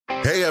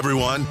Hey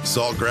everyone,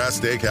 Saltgrass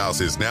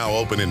Steakhouse is now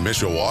open in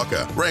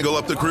Mishawaka. Wrangle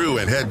up the crew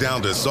and head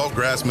down to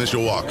Saltgrass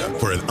Mishawaka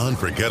for an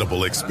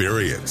unforgettable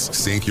experience.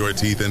 Sink your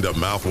teeth into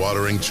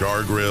mouth-watering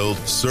char-grilled,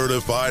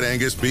 certified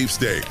Angus beef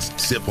steaks.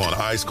 Sip on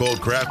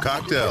ice-cold craft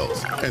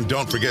cocktails. And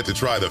don't forget to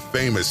try the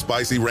famous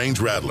spicy range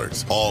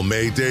rattlers, all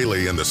made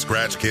daily in the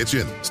Scratch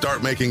Kitchen.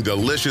 Start making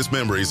delicious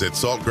memories at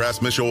Saltgrass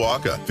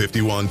Mishawaka,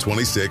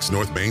 5126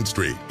 North Main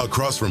Street,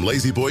 across from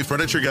Lazy Boy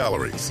Furniture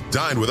Galleries.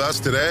 Dine with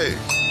us today.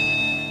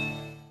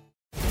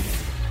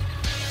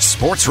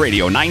 Sports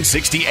Radio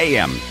 960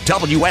 AM,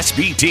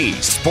 WSBT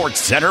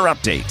Sports Center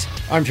Update.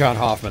 I'm John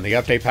Hoffman. The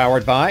update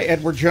powered by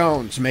Edward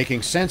Jones,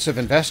 making sense of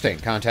investing.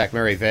 Contact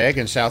Mary Vague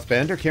in South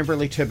Bend or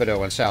Kimberly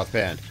Thibodeau in South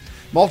Bend.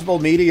 Multiple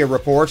media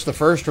reports, the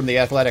first from the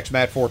Athletics'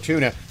 Matt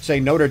Fortuna, say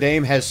Notre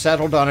Dame has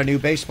settled on a new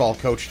baseball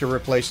coach to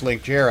replace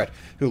Link Jarrett,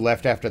 who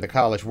left after the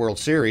College World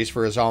Series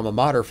for his alma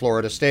mater,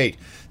 Florida State.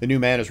 The new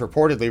man is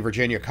reportedly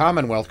Virginia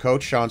Commonwealth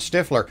coach Sean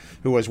Stifler,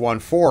 who has won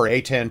 4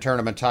 A-10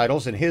 tournament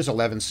titles in his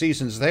 11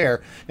 seasons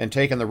there and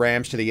taken the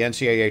Rams to the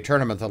NCAA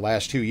tournament the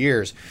last 2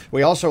 years.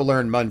 We also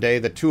learned Monday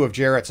that 2 of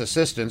Jarrett's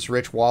assistants,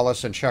 Rich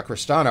Wallace and Chuck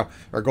Ristano,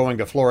 are going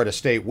to Florida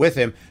State with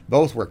him.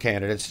 Both were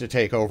candidates to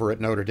take over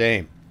at Notre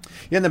Dame.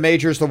 In the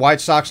majors, the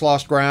White Sox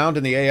lost ground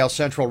in the AL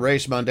Central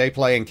race Monday,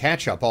 playing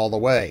catch-up all the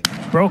way.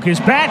 Broke his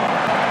bat,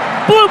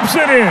 bloops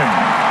it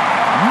in.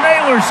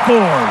 Naylor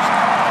scores.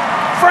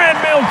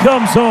 Franmil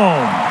comes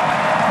home.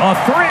 A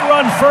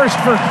 3-run first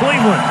for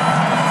Cleveland.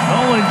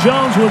 Nolan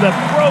Jones with a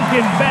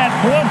broken bat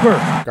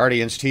blooper.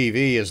 Guardians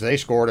TV as they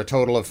scored a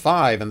total of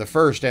 5 in the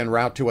first en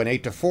route to an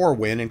 8-4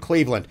 win in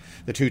Cleveland.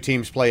 The two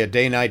teams play a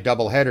day-night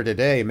doubleheader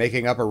today,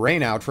 making up a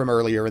rainout from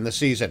earlier in the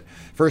season.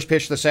 First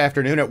pitch this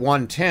afternoon at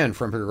 1:10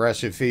 from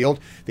Progressive Field.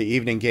 The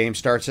evening game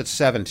starts at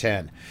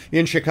 7:10.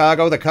 In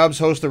Chicago, the Cubs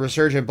host the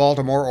resurgent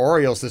Baltimore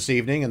Orioles this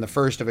evening in the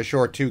first of a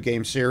short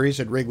 2-game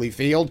series at Wrigley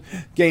Field.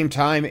 Game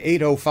time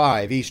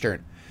 8:05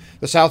 Eastern.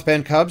 The South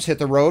Bend Cubs hit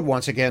the road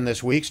once again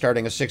this week,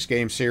 starting a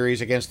 6-game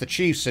series against the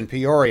Chiefs in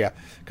Peoria.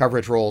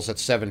 Coverage rolls at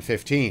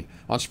 7:15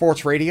 on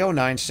Sports Radio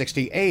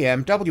 960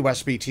 AM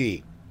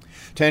WSBT.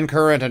 10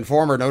 current and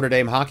former Notre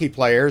Dame hockey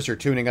players are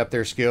tuning up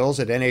their skills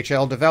at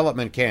NHL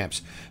development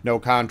camps. No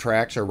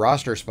contracts or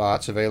roster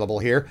spots available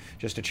here,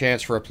 just a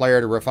chance for a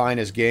player to refine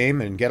his game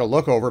and get a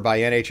look over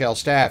by NHL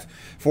staff.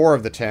 4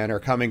 of the 10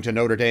 are coming to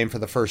Notre Dame for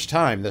the first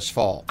time this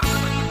fall.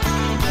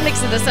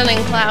 Mix of the sun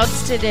and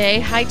clouds today.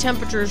 High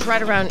temperatures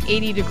right around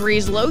 80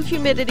 degrees. Low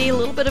humidity, a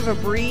little bit of a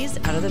breeze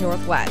out of the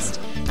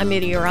northwest. I'm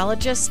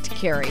meteorologist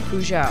Carrie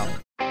Peugeot.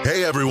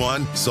 Hey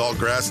everyone,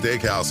 Saltgrass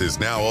Steakhouse is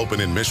now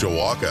open in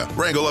Mishawaka.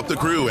 Wrangle up the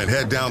crew and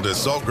head down to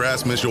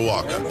Saltgrass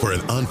Mishawaka for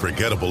an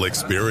unforgettable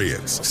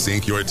experience.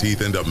 Sink your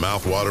teeth into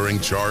mouth-watering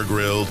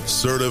char-grilled,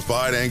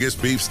 certified Angus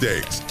beef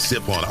steaks.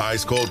 Sip on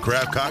ice-cold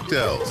craft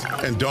cocktails.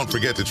 And don't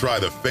forget to try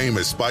the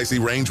famous spicy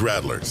range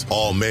rattlers,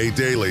 all made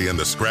daily in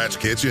the Scratch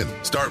Kitchen.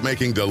 Start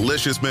making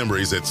delicious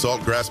memories at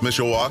Saltgrass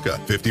Mishawaka,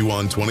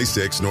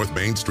 5126 North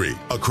Main Street,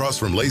 across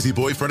from Lazy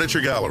Boy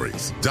Furniture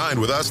Galleries. Dine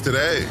with us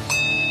today.